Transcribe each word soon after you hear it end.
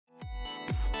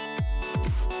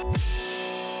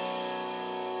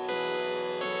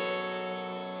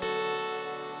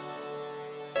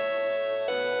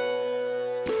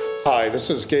Hi, this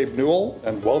is Gabe Newell,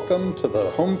 and welcome to the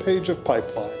homepage of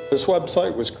Pipeline. This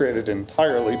website was created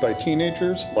entirely by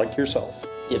teenagers like yourself.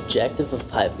 The objective of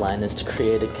Pipeline is to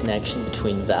create a connection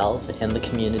between Valve and the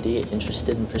community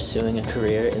interested in pursuing a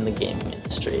career in the gaming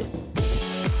industry.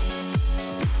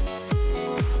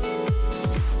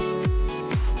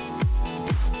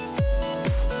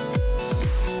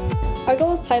 Our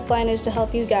goal with Pipeline is to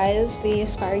help you guys, the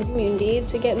aspiring community,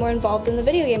 to get more involved in the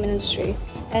video game industry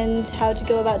and how to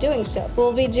go about doing so.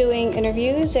 We'll be doing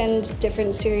interviews and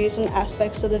different series and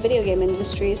aspects of the video game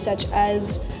industry, such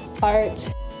as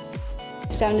art,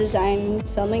 sound design,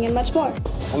 filming, and much more.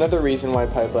 Another reason why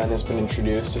Pipeline has been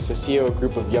introduced is to see how a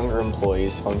group of younger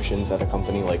employees functions at a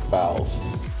company like Valve.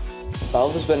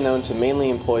 Valve has been known to mainly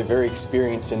employ very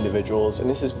experienced individuals, and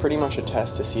this is pretty much a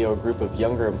test to see how a group of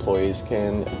younger employees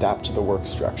can adapt to the work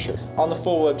structure. On the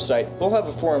full website, we'll have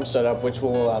a forum set up which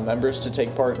will allow members to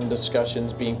take part in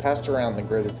discussions being passed around the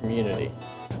greater community.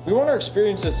 We want our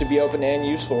experiences to be open and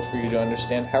useful for you to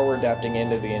understand how we're adapting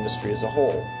into the industry as a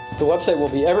whole. The website will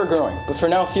be ever growing, but for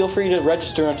now feel free to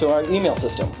register into our email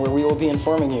system, where we will be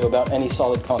informing you about any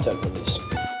solid content release.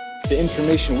 The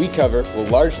information we cover will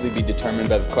largely be determined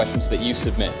by the questions that you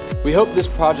submit. We hope this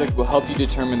project will help you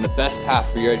determine the best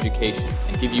path for your education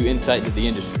and give you insight into the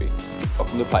industry.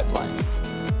 Welcome to Pipeline.